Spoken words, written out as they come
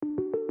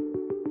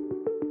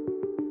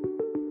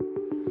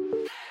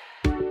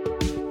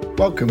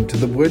Welcome to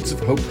the Words of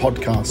Hope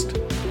podcast,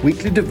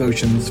 weekly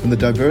devotions from the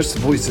diverse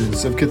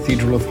voices of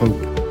Cathedral of Hope.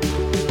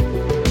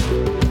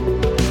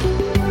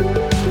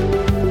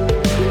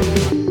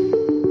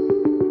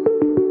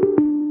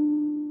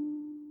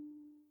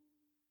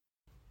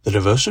 The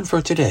devotion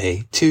for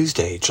today,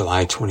 Tuesday,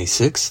 July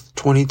 26,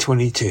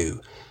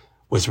 2022,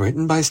 was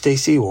written by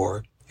Stacy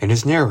Orr and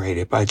is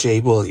narrated by Jay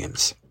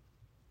Williams.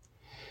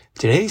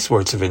 Today's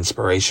words of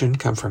inspiration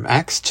come from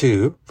Acts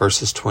 2,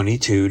 verses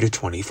 22 to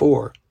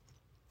 24.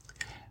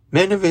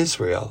 Men of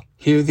Israel,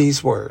 hear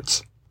these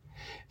words.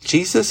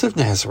 Jesus of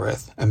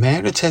Nazareth, a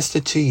man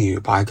attested to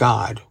you by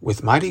God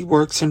with mighty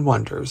works and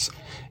wonders,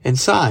 and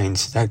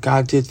signs that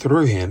God did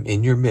through him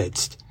in your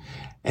midst,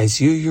 as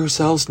you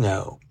yourselves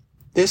know.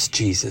 This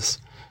Jesus,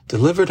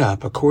 delivered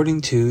up according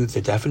to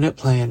the definite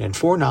plan and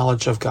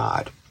foreknowledge of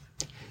God,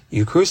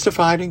 you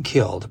crucified and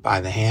killed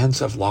by the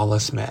hands of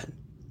lawless men.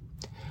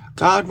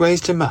 God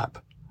raised him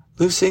up,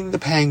 loosing the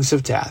pangs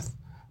of death,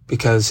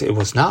 because it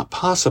was not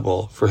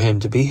possible for him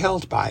to be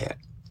held by it.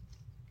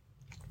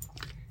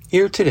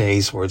 Hear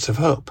today's words of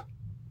hope.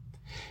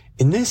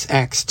 In this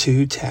Acts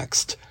 2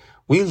 text,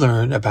 we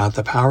learn about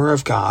the power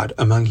of God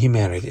among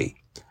humanity,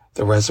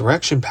 the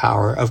resurrection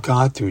power of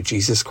God through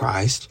Jesus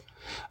Christ,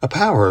 a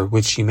power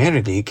which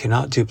humanity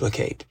cannot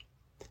duplicate.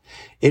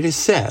 It is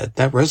said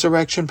that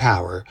resurrection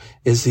power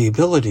is the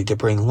ability to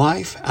bring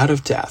life out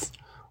of death,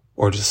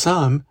 or to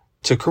some,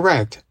 to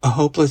correct a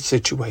hopeless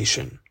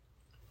situation.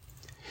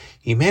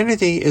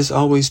 Humanity is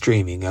always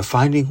dreaming of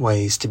finding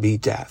ways to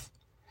beat death,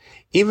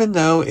 even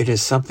though it is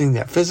something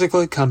that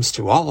physically comes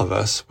to all of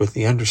us with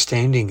the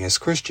understanding as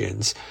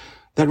Christians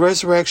that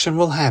resurrection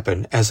will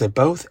happen as a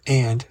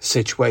both-and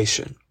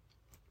situation.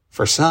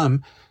 For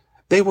some,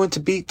 they want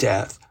to beat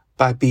death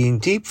by being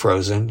deep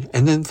frozen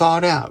and then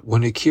thawed out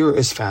when a cure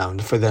is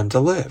found for them to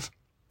live.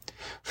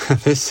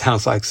 This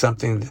sounds like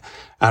something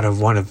out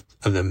of one of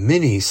the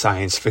many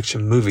science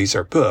fiction movies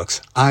or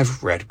books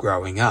I've read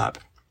growing up.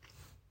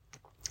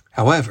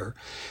 However,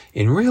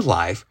 in real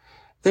life,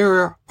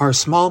 there are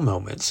small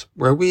moments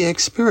where we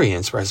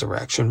experience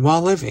resurrection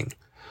while living,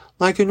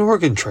 like an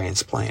organ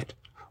transplant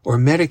or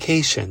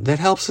medication that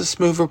helps us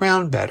move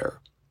around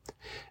better.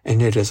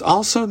 And it is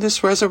also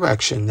this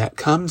resurrection that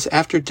comes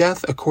after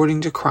death according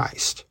to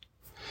Christ.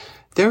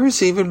 There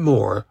is even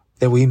more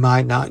that we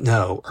might not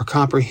know or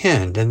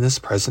comprehend in this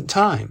present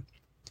time.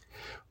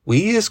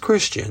 We as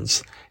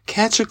Christians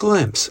catch a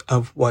glimpse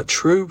of what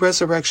true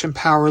resurrection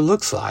power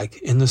looks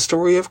like in the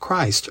story of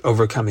Christ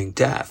overcoming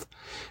death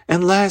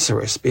and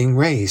Lazarus being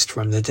raised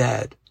from the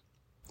dead.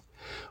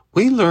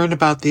 We learn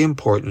about the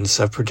importance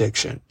of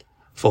prediction,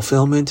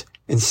 fulfillment,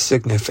 and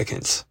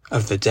significance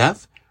of the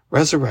death,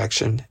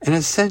 resurrection, and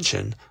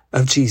ascension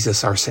of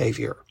Jesus our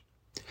Savior.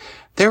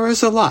 There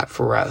is a lot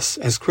for us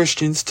as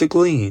Christians to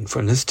glean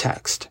from this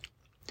text.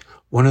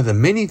 One of the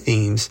many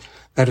themes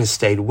that has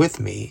stayed with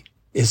me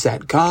is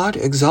that God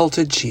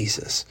exalted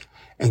Jesus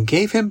and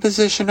gave him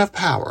position of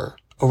power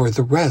over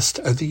the rest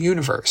of the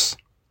universe.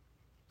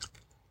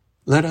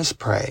 Let us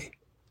pray.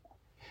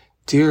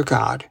 Dear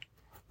God,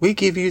 we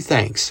give you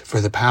thanks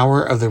for the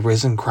power of the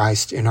risen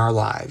Christ in our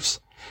lives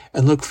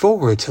and look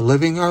forward to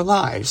living our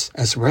lives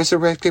as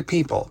resurrected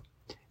people,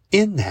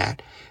 in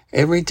that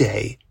every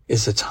day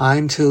is a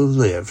time to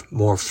live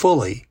more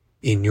fully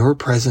in your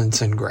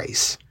presence and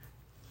grace.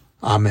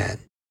 Amen.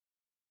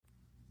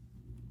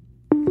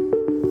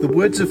 The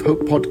Words of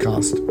Hope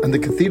podcast and the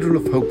Cathedral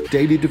of Hope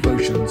daily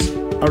devotions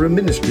are a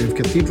ministry of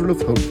Cathedral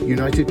of Hope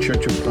United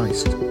Church of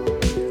Christ.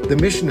 The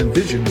mission and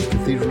vision of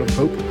Cathedral of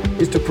Hope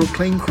is to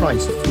proclaim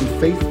Christ through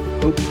faith,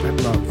 hope, and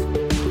love.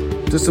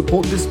 To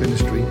support this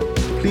ministry,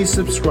 please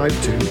subscribe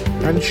to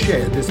and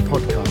share this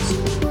podcast.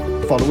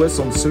 Follow us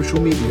on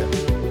social media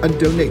and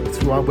donate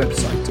through our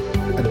website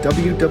at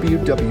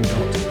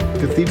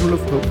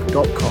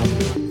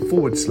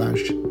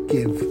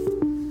www.cathedralofhope.com/give.